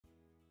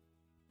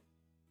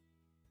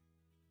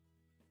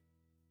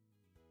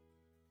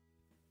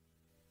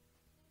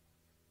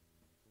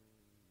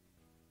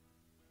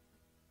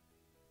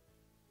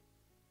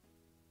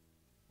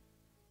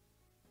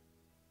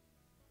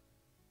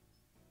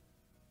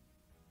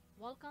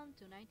Welcome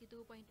to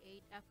 92.8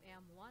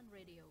 FM 1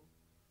 Radio,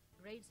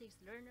 Grade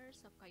 6 learners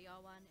of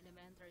Cayaoan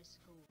Elementary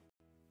School.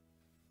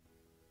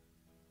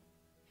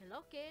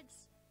 Hello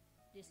kids,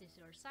 this is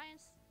your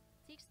Science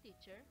 6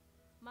 teacher,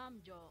 Ma'am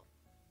Jo.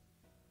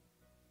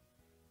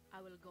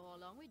 I will go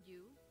along with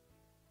you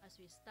as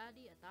we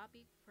study a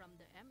topic from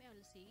the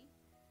MLC,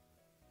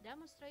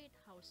 demonstrate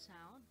how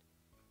sound,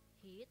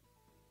 heat,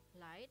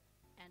 light,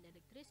 and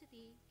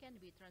electricity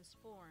can be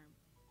transformed.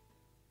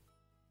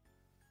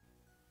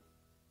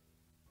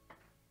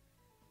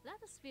 Let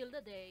us fill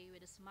the day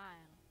with a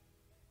smile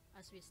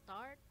as we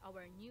start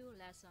our new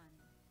lesson.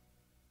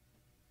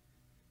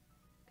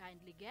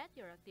 Kindly get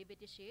your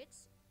activity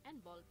sheets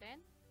and ball pen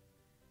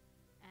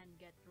and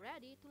get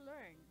ready to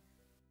learn.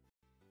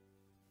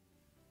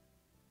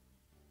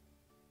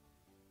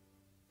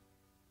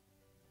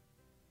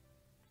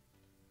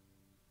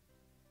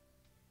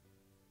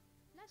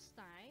 Last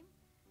time,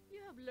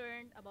 you have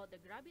learned about the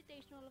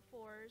gravitational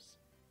force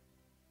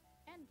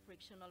and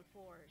frictional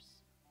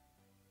force.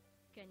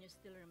 Can you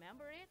still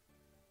remember it?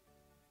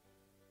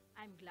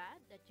 I'm glad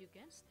that you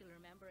can still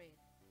remember it.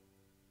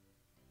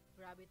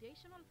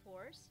 Gravitational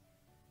force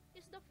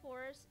is the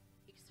force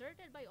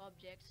exerted by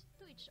objects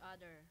to each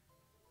other.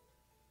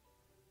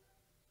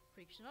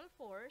 Frictional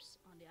force,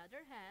 on the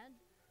other hand,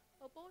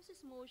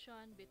 opposes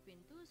motion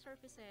between two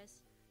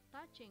surfaces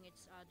touching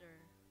each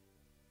other.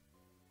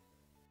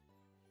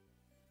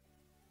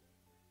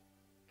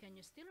 Can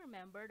you still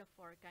remember the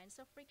four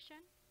kinds of friction?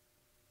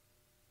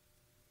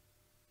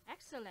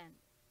 Excellent!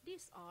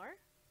 These are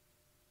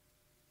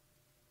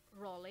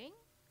rolling,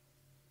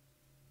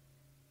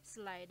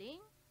 sliding,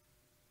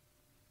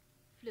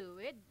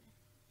 fluid,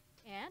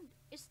 and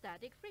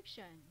static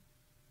friction.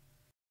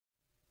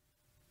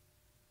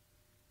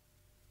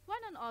 When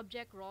an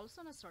object rolls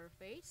on a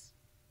surface,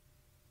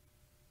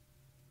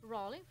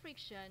 rolling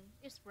friction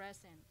is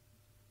present.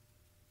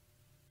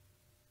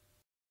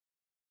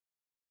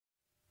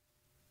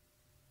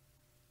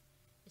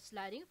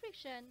 Sliding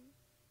friction,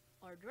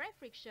 or dry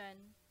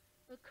friction,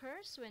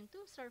 occurs when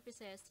two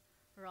surfaces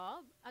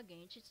rub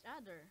against each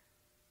other.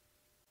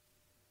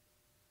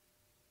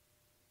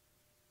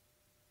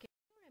 Can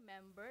you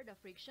remember the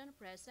friction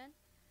present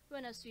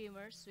when a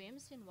swimmer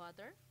swims in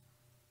water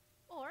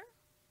or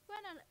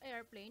when an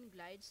airplane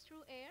glides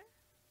through air?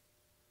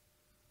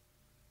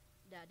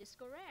 That is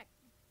correct.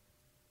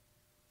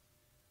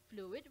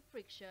 Fluid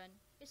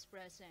friction is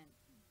present.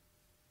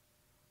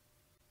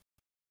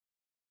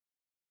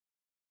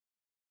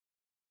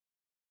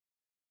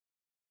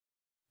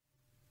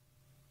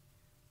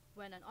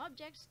 When an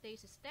object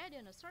stays steady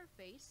on a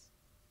surface,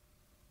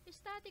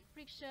 static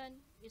friction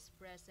is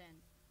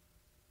present.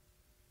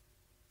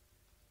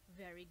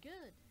 Very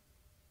good.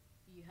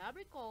 You have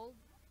recalled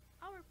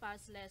our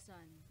past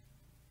lesson.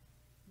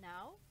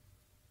 Now,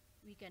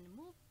 we can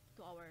move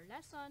to our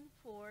lesson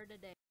for the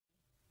day.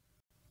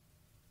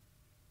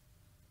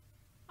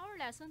 Our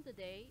lesson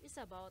today is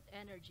about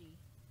energy,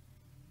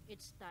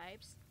 its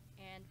types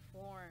and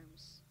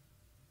forms.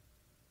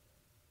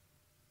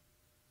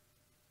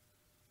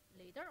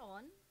 Later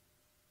on,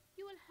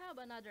 you will have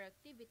another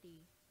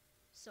activity,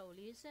 so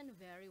listen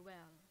very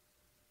well.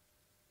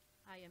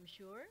 I am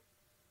sure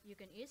you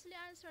can easily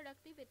answer the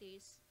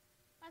activities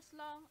as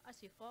long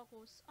as you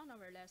focus on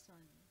our lesson.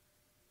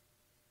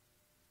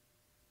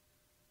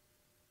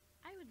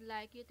 I would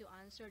like you to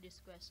answer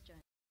this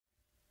question.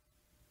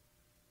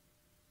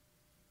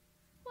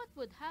 What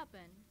would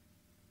happen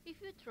if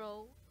you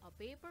throw a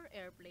paper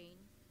airplane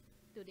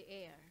to the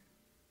air?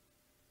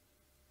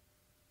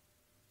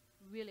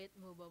 Will it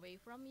move away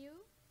from you?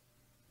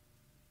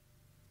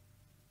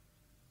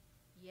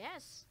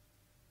 Yes,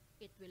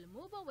 it will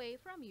move away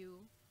from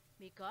you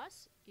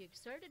because you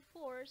exerted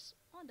force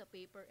on the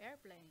paper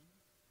airplane.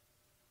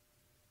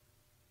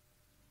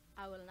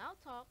 I will now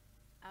talk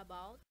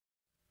about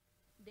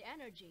the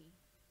energy,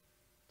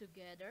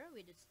 together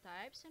with its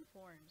types and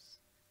forms.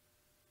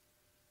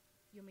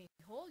 You may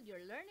hold your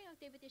learning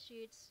activity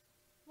sheets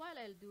while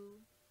I'll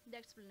do the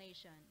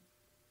explanation.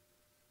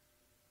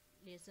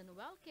 Listen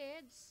well,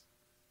 kids.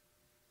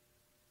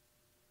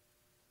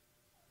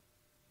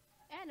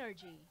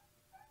 Energy.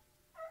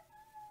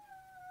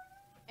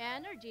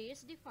 Energy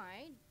is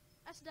defined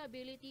as the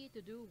ability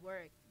to do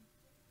work.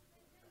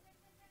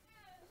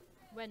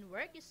 When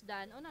work is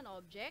done on an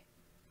object,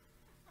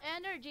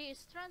 energy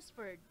is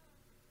transferred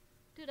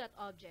to that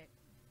object.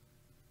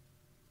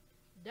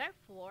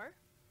 Therefore,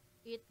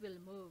 it will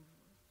move.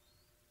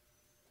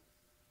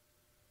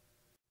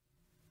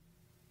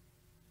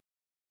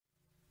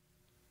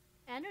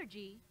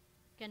 Energy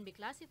can be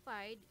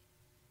classified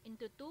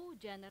into two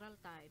general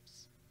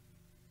types.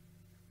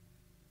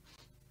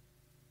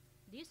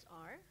 These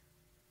are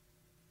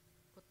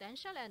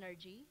potential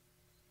energy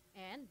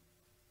and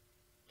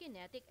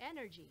kinetic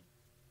energy.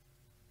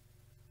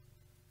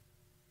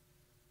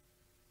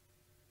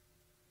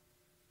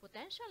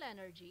 Potential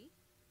energy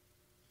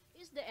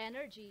is the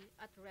energy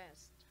at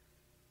rest.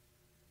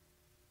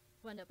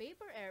 When a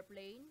paper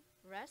airplane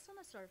rests on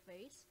a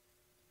surface,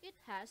 it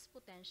has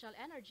potential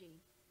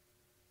energy.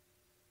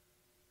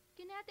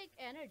 Kinetic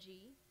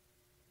energy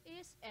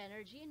is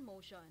energy in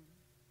motion.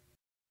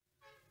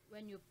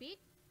 When you pick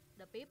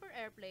the paper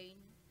airplane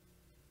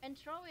and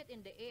throw it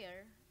in the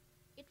air,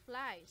 it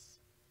flies.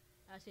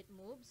 As it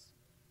moves,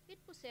 it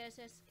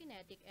possesses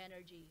kinetic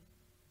energy.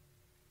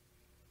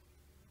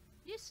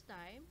 This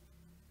time,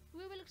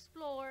 we will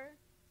explore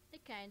the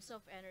kinds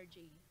of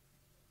energy.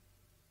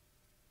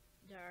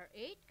 There are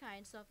 8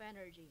 kinds of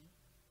energy.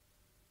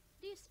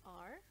 These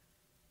are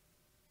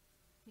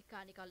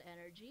mechanical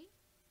energy,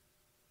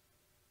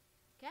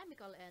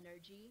 chemical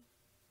energy,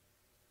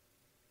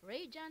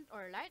 radiant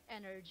or light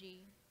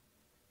energy,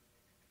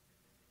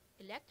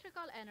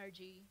 electrical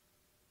energy,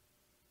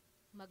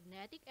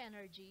 magnetic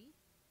energy,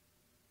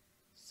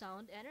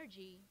 sound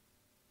energy,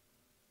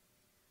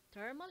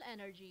 thermal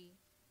energy,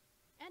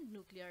 and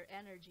nuclear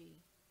energy.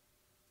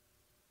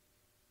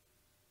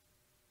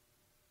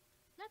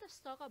 Let us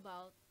talk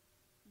about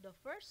the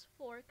first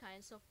 4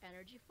 kinds of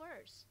energy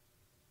first.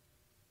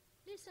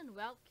 Listen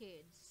well,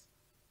 kids.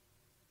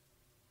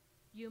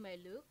 You may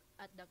look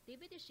at the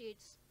activity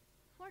sheets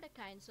for the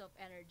kinds of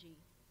energy.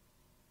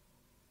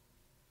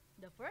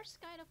 The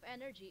first kind of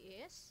energy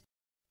is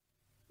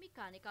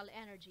mechanical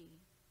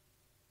energy.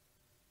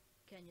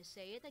 Can you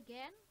say it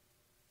again?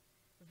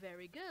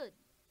 Very good.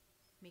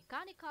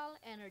 Mechanical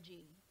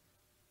energy.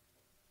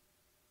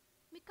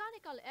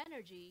 Mechanical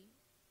energy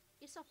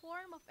is a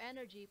form of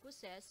energy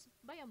possessed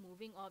by a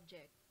moving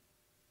object.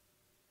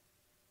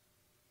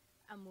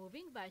 A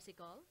moving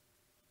bicycle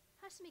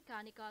has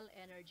mechanical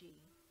energy.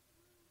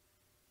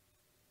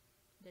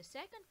 The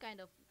second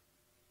kind of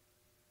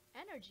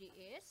energy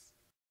is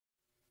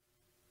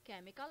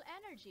chemical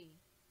energy.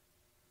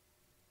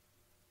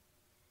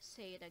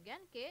 Say it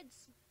again,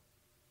 kids.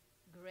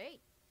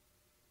 Great.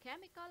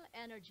 Chemical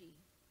energy.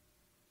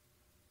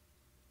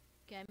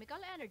 Chemical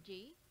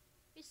energy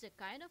is the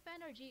kind of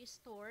energy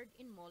stored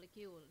in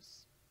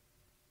molecules.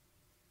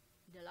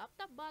 The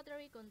laptop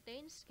battery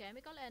contains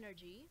chemical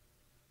energy,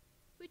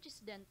 which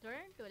is then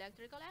turned to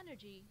electrical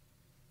energy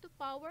to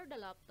power the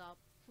laptop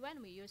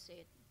when we use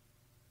it.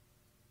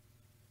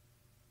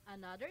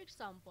 Another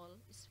example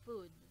is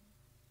food.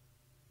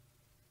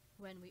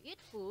 When we eat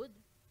food,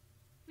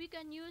 we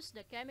can use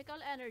the chemical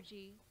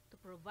energy to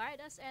provide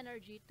us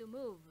energy to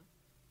move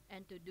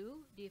and to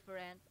do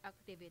different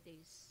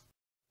activities.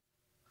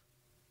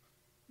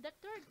 The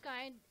third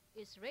kind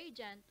is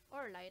radiant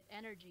or light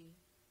energy.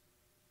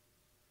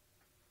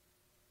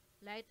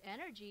 Light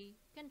energy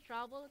can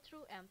travel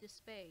through empty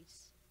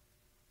space.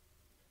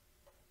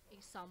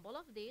 Examples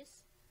of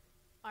this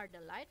are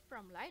the light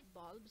from light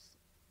bulbs,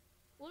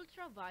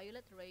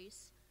 ultraviolet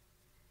rays,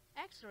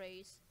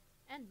 X-rays,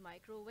 and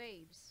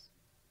microwaves.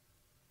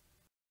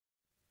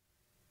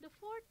 The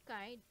fourth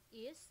kind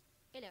is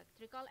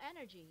electrical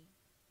energy.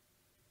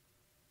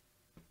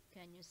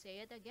 Can you say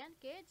it again,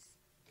 kids?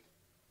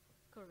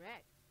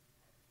 Correct.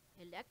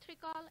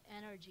 Electrical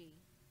energy.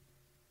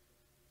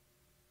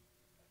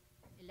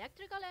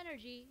 Electrical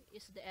energy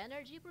is the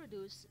energy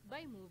produced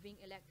by moving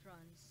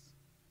electrons.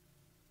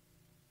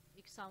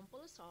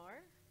 Examples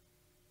are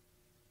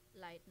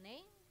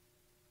lightning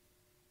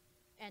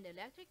and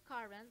electric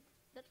current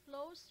that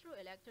flows through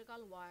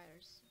electrical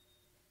wires.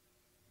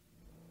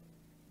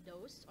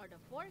 Those are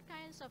the 4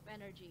 kinds of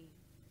energy: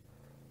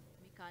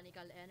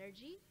 mechanical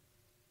energy,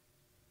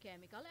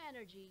 chemical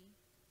energy,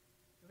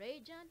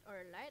 radiant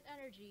or light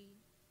energy,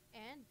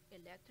 and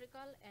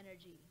electrical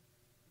energy.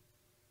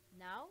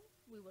 Now,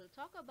 we will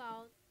talk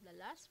about the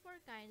last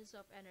 4 kinds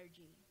of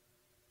energy.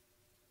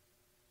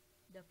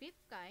 The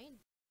 5th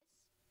kind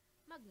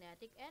is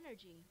magnetic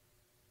energy.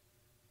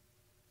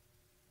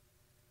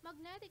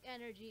 Magnetic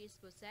energy is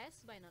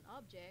possessed by an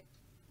object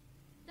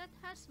that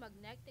has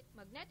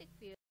magnetic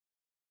field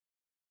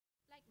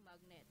like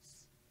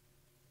magnets.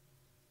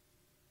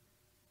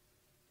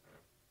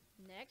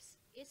 Next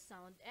is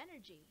sound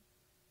energy.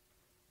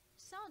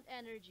 Sound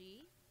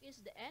energy is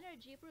the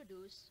energy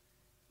produced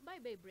by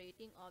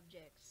vibrating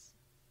objects.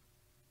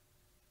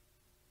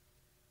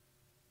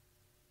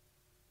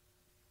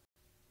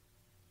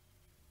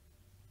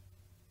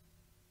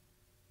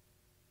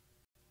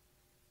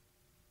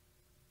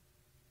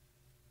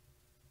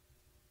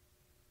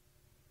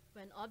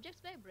 When objects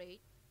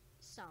vibrate,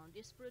 sound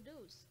is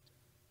produced.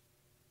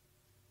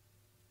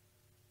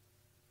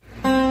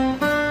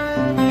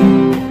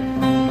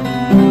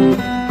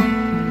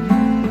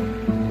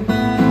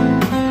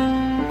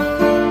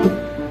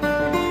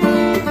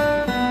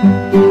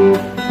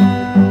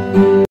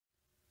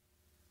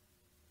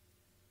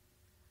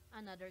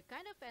 Another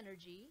kind of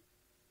energy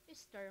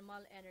is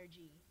thermal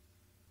energy.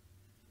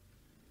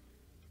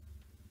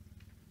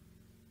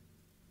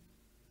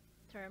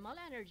 Thermal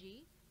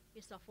energy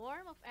is a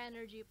form of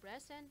energy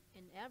present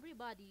in every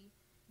body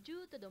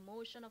due to the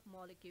motion of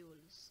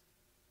molecules.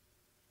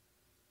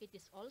 It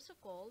is also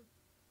called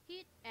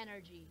heat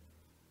energy.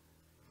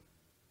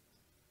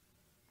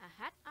 A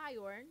hot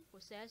iron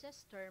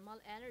possesses thermal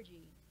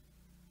energy.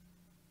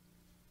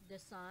 The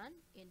sun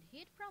and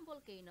heat from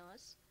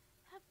volcanoes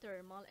have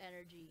thermal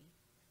energy.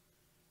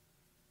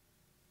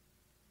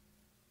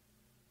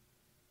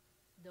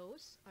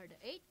 Those are the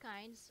 8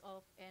 kinds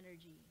of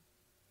energy.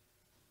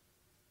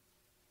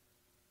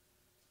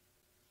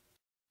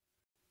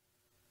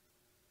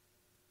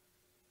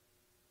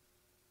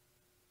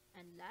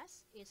 And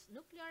last is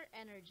nuclear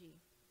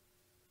energy.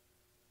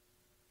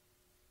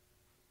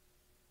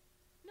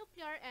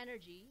 Nuclear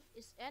energy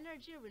is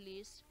energy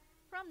released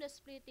from the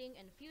splitting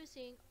and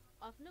fusing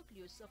of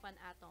nucleus of an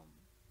atom.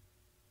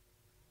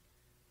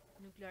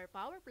 Nuclear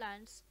power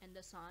plants and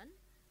the sun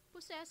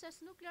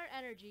possesses nuclear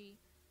energy,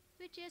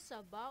 which is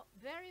a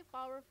very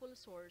powerful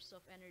source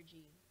of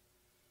energy.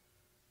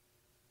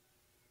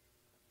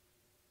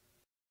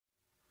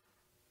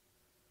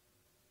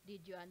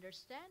 Did you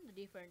understand the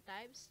different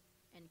types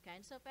and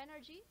kinds of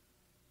energy?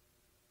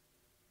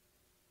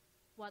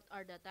 What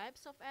are the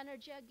types of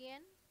energy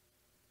again?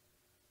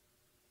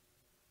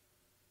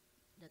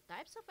 The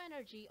types of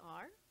energy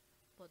are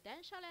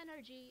potential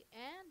energy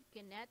and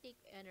kinetic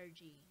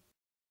energy.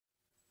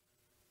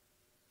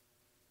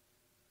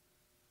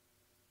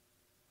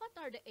 What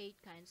are the 8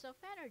 kinds of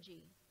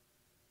energy?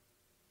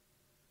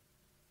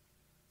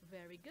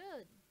 Very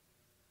good.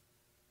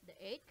 The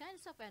 8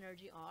 kinds of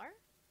energy are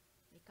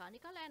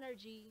mechanical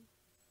energy,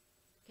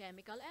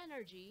 chemical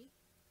energy,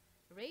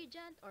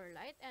 radiant or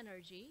light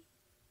energy,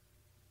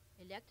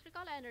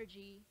 electrical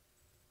energy,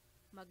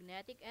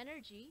 magnetic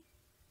energy,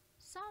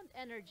 sound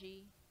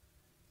energy,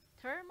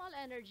 thermal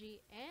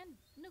energy, and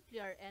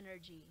nuclear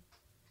energy.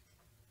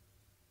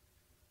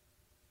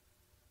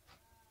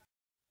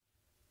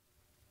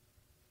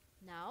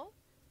 Now,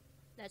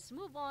 let's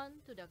move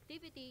on to the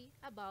activity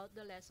about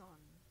the lesson.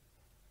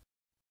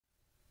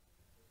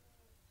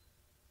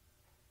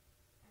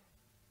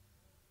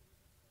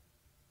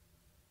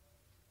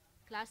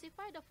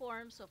 Classify the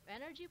forms of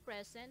energy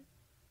present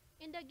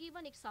in the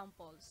given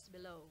examples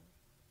below.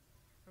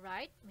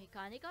 Write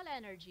mechanical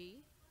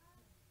energy,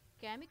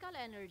 chemical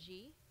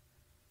energy,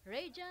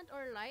 radiant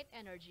or light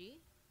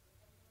energy,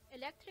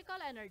 electrical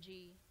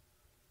energy,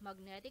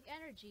 magnetic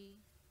energy,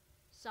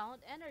 sound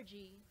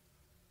energy,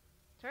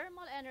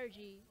 thermal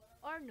energy,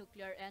 or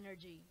nuclear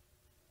energy.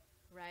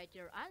 Write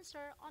your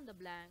answer on the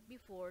blank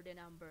before the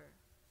number.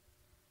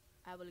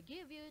 I will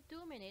give you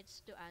 2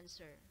 minutes to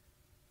answer.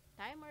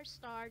 Timer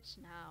starts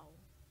now.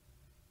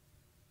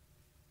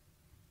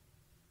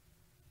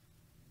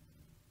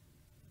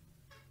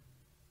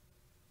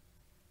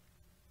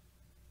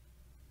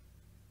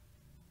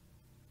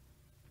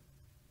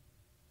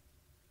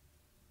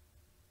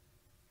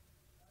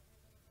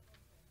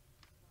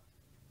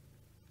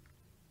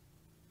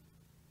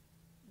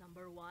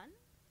 Number 1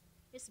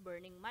 is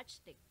burning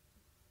matchstick.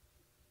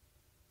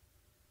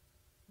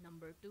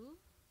 Number 2,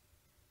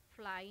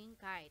 flying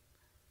kite.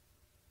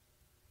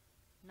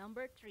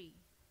 Number 3,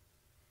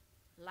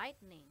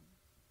 lightning.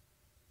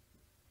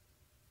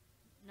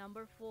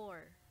 Number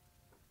 4,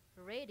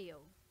 radio.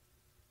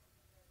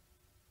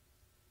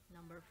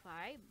 Number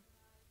 5,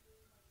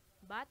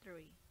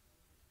 battery.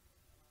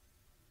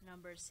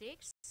 Number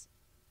 6,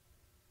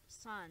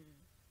 sun.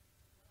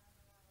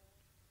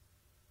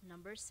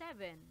 Number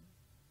 7,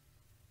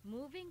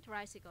 moving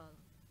tricycle.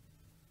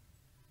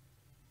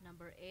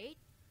 Number 8,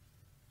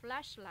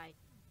 flashlight.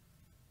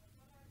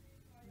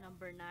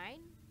 Number 9,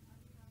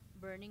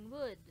 burning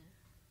wood.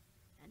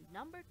 And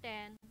number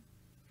 10,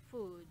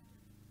 food.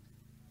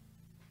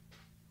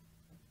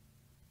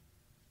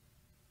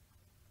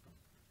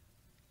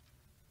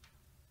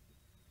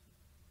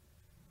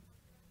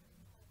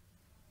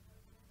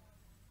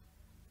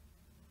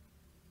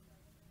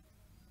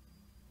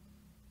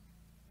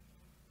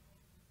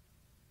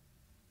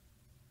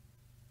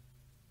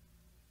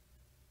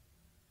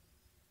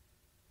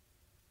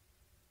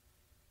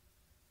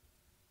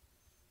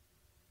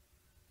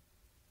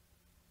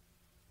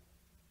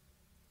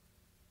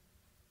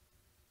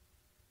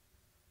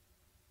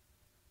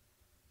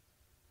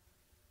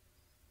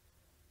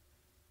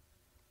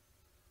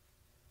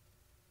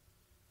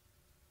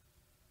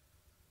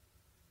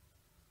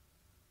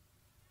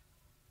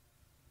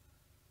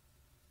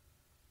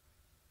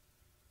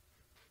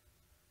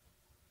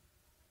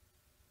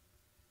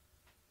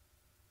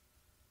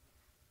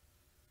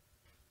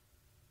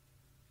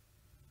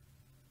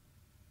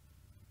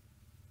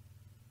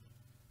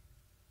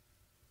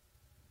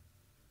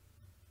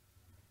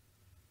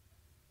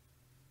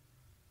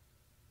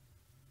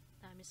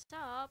 Time is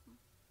up.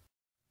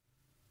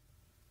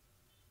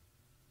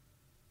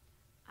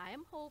 I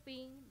am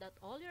hoping that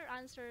all your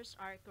answers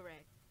are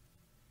correct.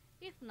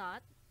 If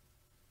not,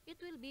 it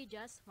will be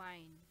just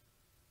fine,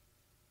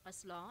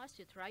 as long as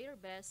you try your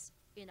best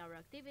in our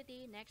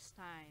activity next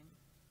time.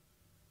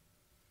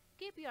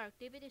 Keep your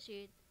activity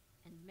sheet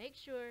and make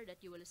sure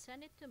that you will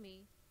send it to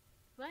me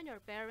when your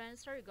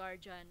parents or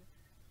guardian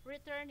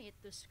return it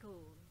to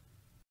school.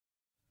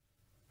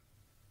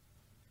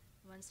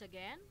 Once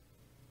again,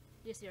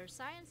 this is your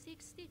Science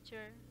 6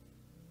 teacher,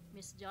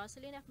 Miss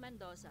Jocelyn F.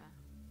 Mendoza.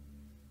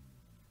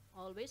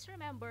 Always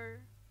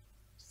remember,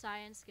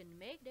 science can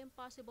make the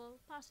impossible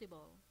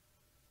possible.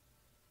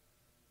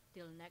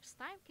 Till next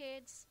time,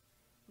 kids,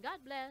 God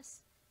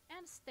bless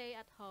and stay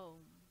at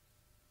home.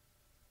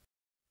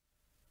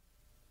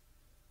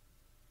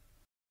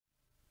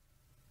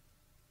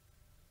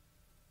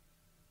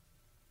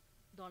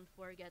 don't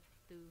forget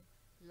to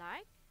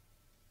like,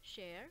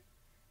 share,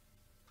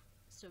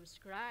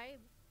 subscribe,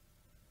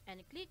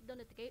 and click the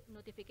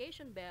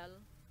notification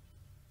bell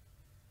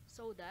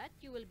so that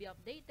you will be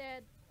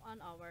updated on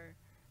our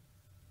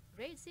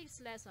grade 6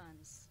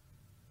 lessons.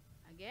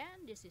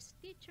 Again, this is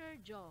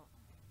Teacher Jo.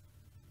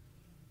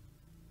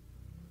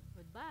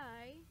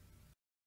 Goodbye.